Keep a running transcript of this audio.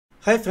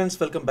Hi friends,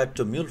 welcome back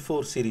to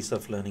Mule4 series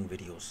of learning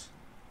videos.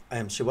 I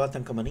am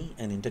Siva.thankamanee,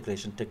 an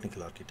integration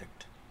technical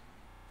architect.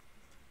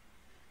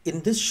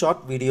 In this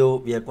short video,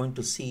 we are going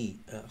to see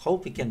how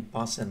we can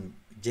pass an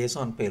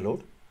JSON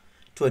payload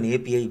to an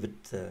API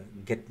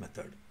with get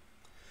method.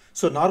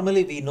 So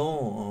normally we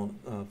know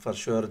for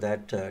sure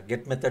that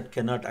get method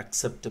cannot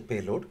accept a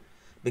payload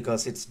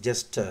because it's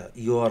just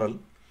URL.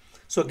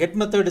 So get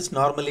method is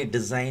normally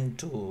designed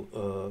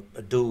to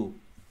do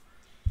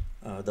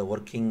the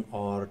working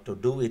or to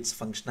do its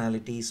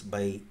functionalities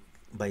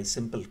by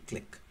simple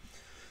click.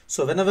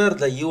 So whenever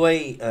the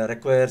UI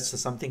requires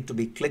something to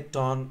be clicked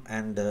on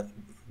and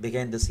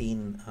behind the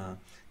scene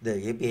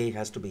the API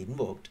has to be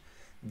invoked,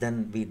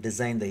 then we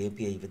design the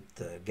API with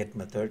the get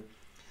method,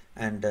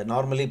 and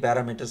normally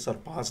parameters are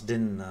passed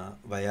in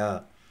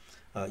via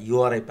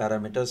URI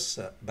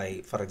parameters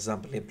by, for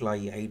example,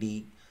 employee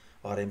ID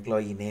or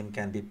employee name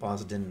can be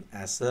passed in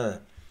as a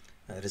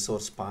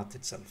resource path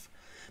itself.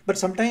 But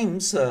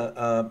sometimes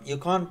you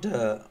can't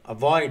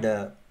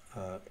avoid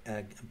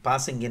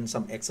passing in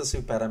some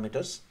excessive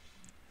parameters.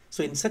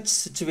 So in such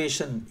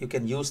situation, you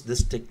can use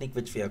this technique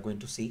which we are going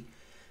to see,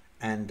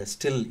 and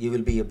still you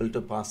will be able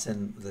to pass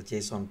in the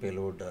JSON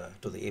payload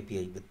to the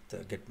API with the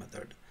get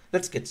method.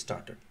 Let's get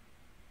started.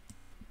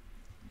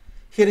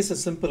 Here is a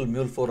simple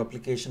Mule4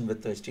 application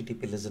with the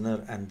HTTP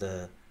listener and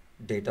the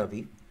data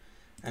weave.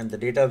 And the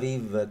data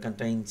weave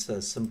contains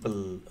a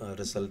simple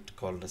result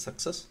called a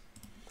success.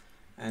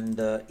 And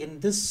in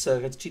this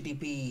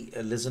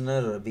HTTP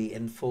listener, we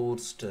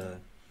enforced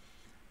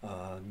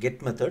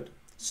get method.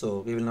 So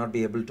we will not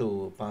be able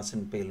to pass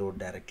in payload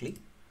directly.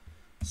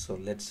 So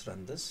let's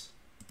run this.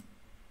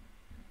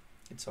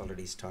 It's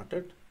already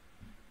started.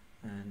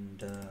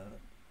 And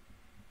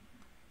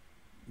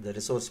the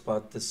resource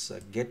path is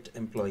get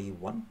employee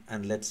 1,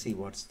 and let's see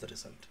what's the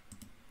result.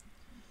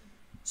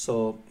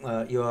 So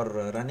you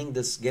are running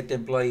this get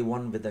employee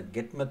 1 with a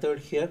get method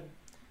here,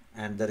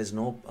 and there is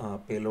no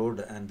payload,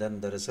 and then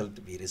the result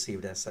we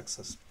received as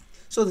success.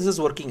 So this is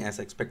working as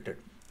expected.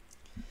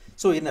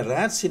 So in a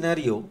rare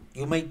scenario,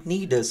 you might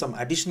need some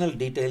additional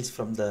details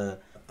from the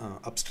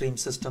upstream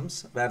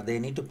systems where they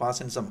need to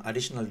pass in some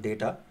additional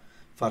data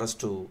for us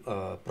to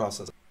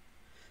process.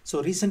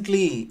 So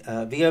recently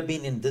we have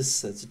been in this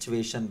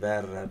situation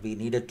where we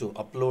needed to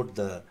upload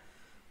the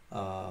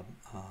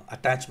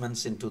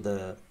attachments into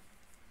the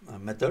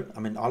method. I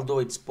mean, although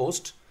it's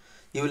post,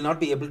 you will not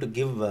be able to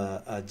give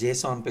a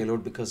JSON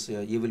payload because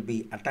you will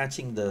be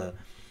attaching the,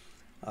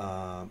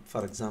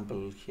 for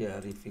example,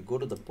 here if you go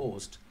to the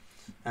post,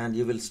 and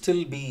you will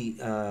still be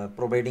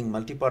providing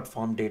multipart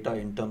form data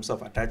in terms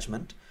of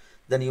attachment,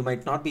 then you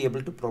might not be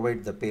able to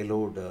provide the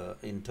payload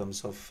in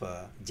terms of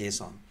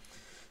JSON.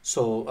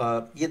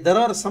 So yeah, there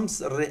are some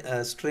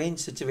strange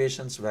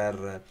situations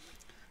where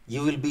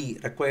you will be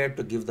required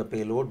to give the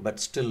payload, but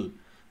still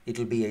it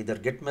will be either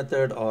get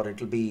method or it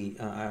will be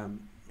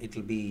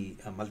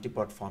a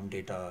multipart form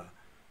data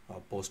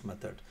post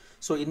method.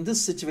 So in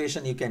this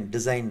situation, you can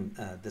design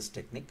this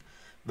technique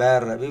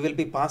where we will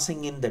be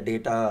passing in the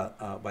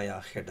data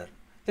via header.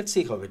 Let's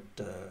see how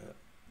it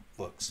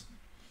works.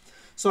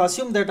 So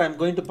assume that I'm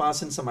going to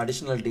pass in some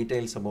additional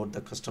details about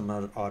the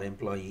customer or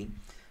employee,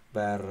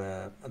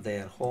 where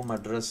their home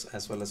address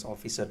as well as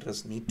office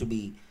address need to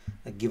be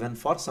given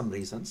for some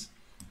reasons.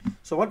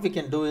 So what we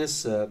can do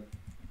is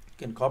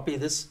can copy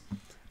this,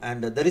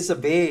 and there is a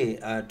way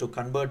to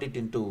convert it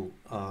into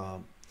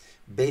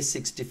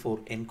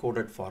Base64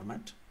 encoded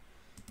format.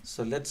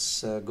 So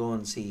let's go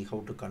and see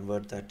how to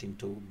convert that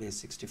into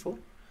Base64.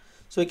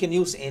 So you can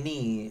use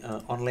any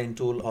online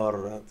tool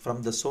or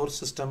from the source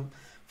system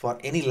for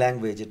any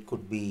language. It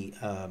could be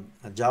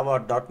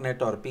Java,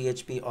 .NET or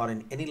PHP, or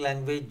in any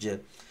language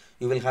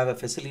you will have a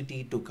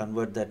facility to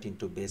convert that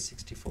into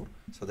Base64.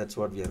 So that's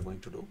what we are going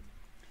to do.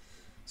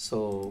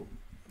 So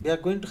we are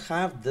going to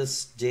have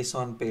this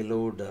JSON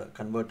payload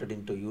converted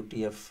into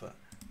UTF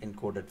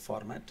encoded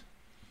format,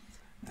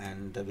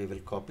 and we will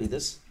copy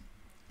this.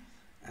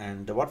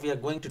 And what we are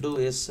going to do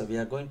is we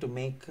are going to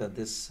make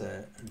this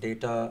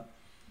data,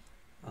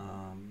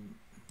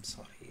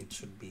 sorry, it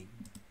should be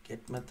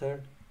get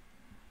method,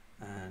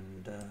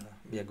 and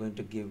we are going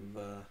to give,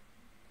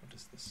 what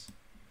is this?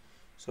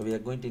 So we are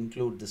going to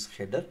include this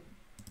header,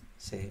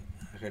 say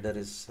header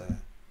is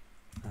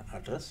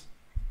address,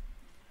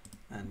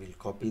 and we'll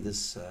copy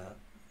this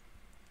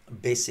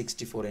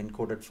Base64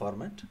 encoded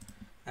format,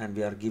 and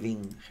we are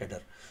giving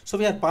header. So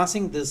we are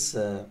passing this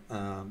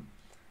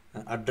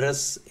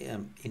address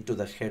into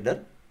the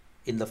header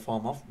in the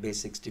form of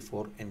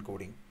Base64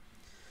 encoding.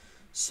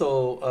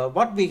 So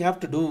what we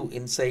have to do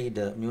inside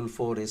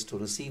Mule4 is to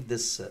receive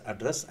this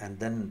address and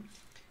then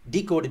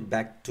decode it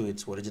back to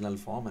its original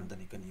form, and then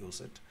you can use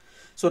it.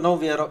 So now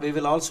we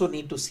will also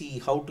need to see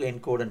how to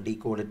encode and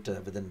decode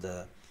it within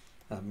the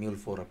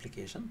Mule4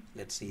 application.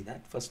 Let's see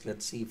that. First,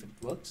 let's see if it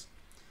works.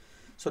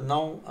 So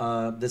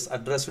now this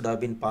address would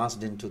have been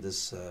passed into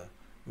this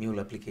Mule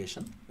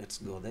application. Let's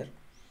go there,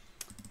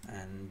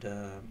 and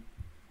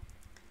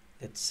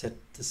let's set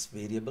this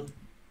variable,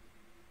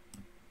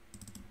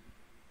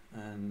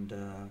 and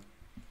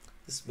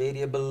this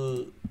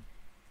variable,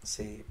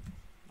 say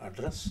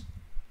address,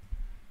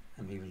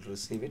 and we will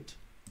receive it.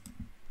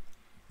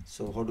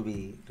 So how do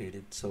we read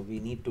it? So we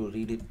need to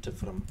read it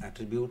from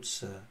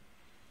attributes.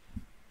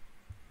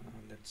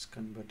 Let's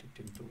convert it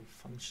into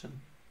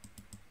function,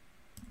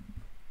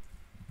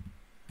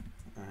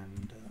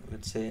 and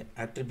let's say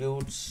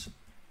attributes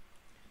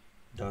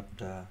dot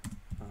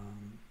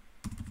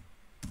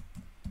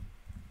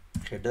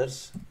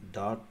headers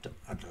dot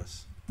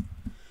address.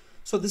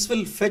 So this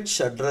will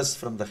fetch address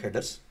from the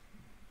headers,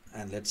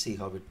 and let's see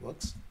how it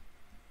works.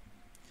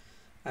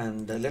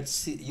 And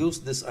let's use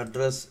this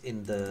address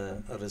in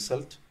the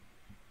result,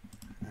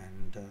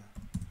 and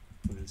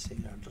we will say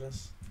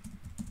address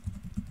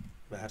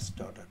where's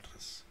dot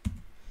address.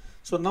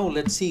 So now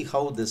let's see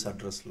how this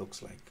address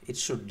looks like. It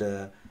should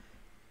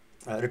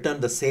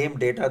return the same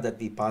data that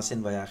we pass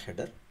in via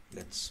header.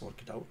 Let's work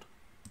it out.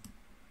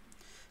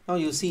 Now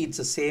you see it's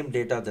the same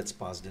data that's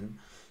passed in.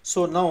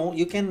 So now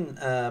you can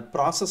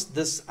process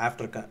this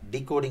after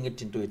decoding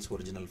it into its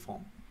original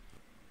form.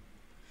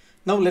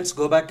 Now let's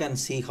go back and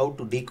see how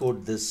to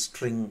decode this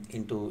string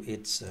into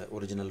its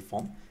original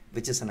form,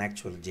 which is an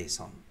actual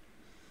JSON.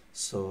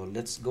 So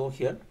let's go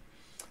here,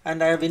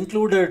 and I have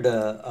included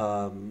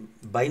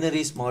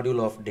binaries module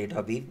of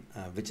DataWeave,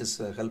 which is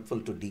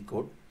helpful to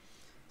decode.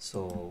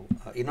 So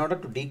in order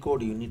to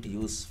decode, you need to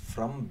use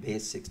from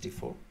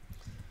Base64.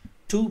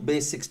 To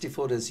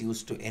Base64 is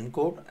used to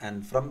encode,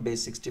 and from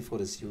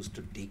Base64 is used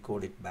to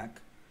decode it back.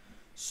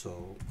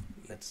 So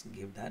let's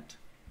give that.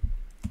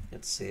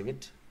 Let's save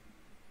it.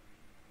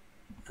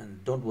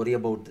 And don't worry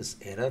about this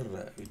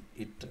error,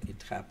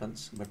 it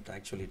happens, but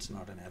actually it's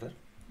not an error.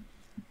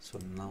 So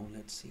now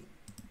let's see.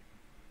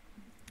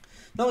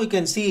 Now you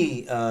can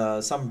see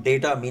some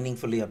data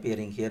meaningfully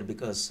appearing here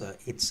because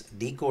it's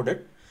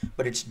decoded,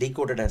 but it's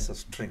decoded as a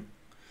string.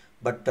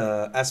 But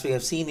as we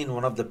have seen in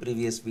one of the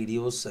previous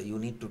videos, you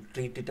need to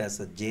treat it as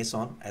a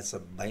JSON, as a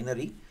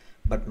binary,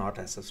 but not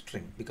as a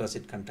string, because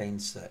it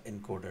contains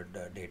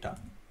encoded data.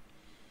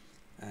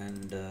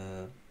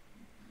 And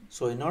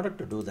so in order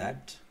to do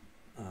that,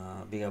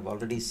 we have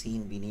already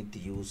seen we need to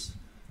use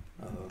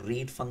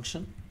read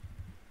function,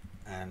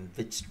 and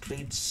which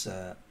treats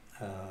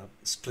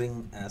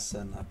string as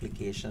an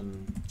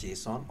application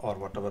JSON or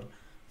whatever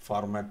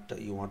format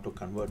you want to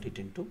convert it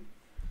into,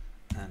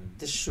 and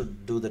this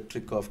should do the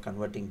trick of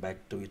converting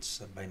back to its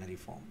binary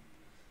form.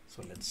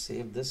 So let's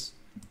save this.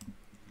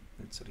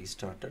 Let's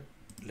restart it.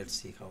 Let's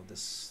see how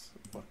this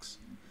works.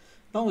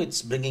 Now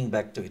it's bringing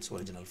back to its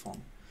original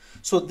form.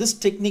 So this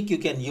technique you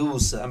can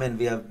use. I mean,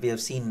 we have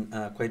seen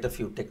quite a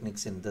few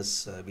techniques in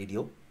this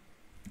video.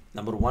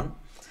 Number one,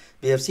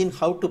 we have seen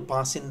how to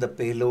pass in the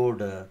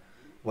payload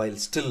while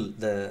still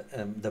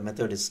the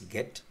method is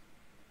get.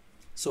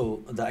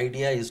 So the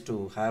idea is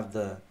to have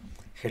the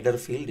header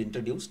field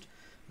introduced,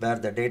 where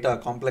the data,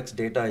 complex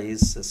data,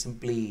 is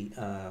simply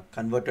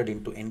converted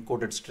into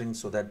encoded string,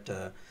 so that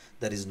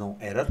there is no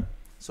error.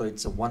 So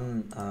it's a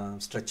one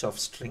stretch of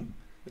string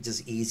which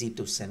is easy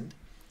to send.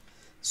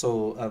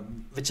 So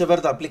whichever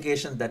the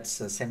application that's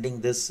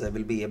sending this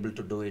will be able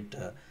to do it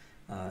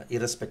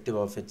irrespective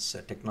of its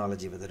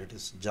technology, whether it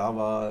is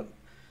Java,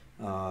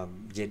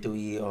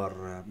 J2E,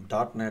 or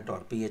 .NET or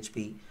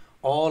PHP.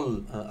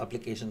 All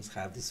applications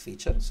have this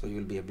feature, so you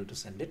will be able to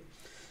send it.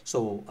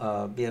 So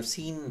we have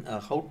seen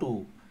how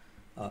to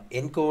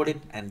encode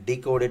it and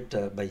decode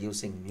it by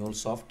using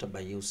MuleSoft,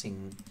 by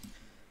using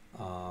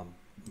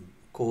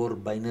core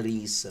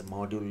binaries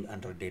module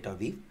under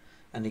DataWeave.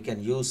 And you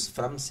can use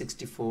from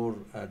 64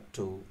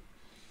 to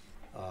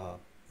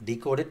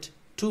decode it,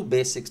 to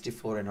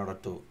Base64 in order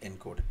to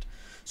encode it.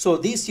 So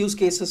these use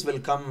cases will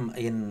come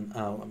in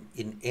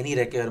any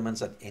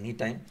requirements at any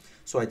time.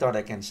 So I thought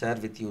I can share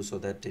with you so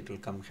that it will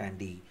come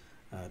handy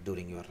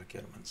during your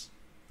requirements.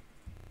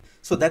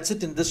 So that's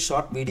it in this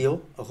short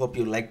video. I hope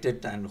you liked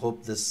it, and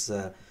hope this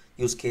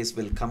use case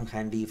will come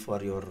handy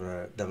for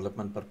your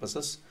development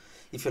purposes.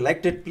 If you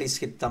liked it, please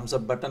hit thumbs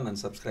up button and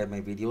subscribe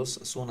my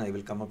videos. Soon I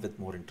will come up with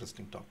more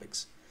interesting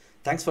topics.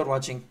 Thanks for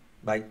watching.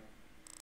 Bye.